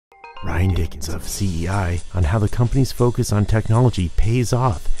Dicken of CEI on how the company's focus on technology pays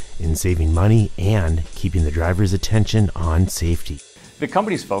off in saving money and keeping the driver's attention on safety. The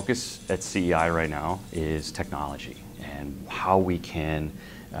company's focus at CEI right now is technology and how we can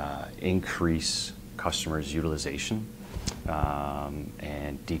increase customers' utilization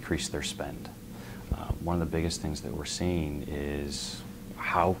and decrease their spend. One of the biggest things that we're seeing is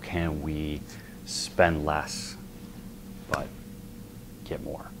how can we spend less but get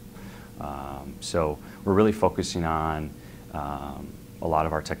more. So we're really focusing on a lot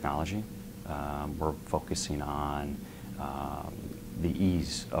of our technology. We're focusing on the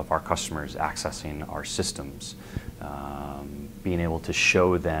ease of our customers accessing our systems, being able to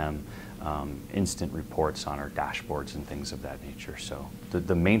show them instant reports on our dashboards and things of that nature. So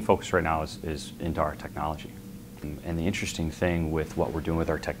the main focus right now is into our technology. And the interesting thing with what we're doing with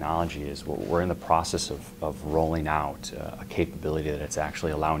our technology is we're in the process of rolling out a capability that's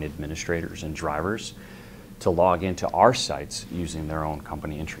actually allowing administrators and drivers to log into our sites using their own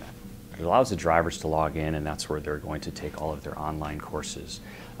company intranet. It allows the drivers to log in, and that's where they're going to take all of their online courses.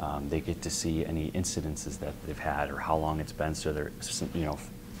 They get to see any incidences that they've had or how long it's been since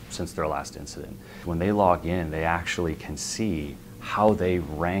their last incident. When they log in, they actually can see how they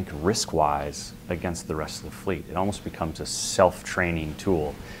rank risk-wise against the rest of the fleet. It almost becomes a self-training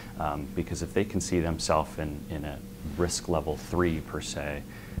tool because if they can see themselves in a risk level 3 per se,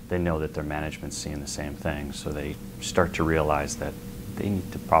 they know that their management's seeing the same thing, so they start to realize that they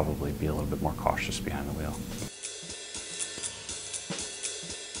need to probably be a little bit more cautious behind the wheel.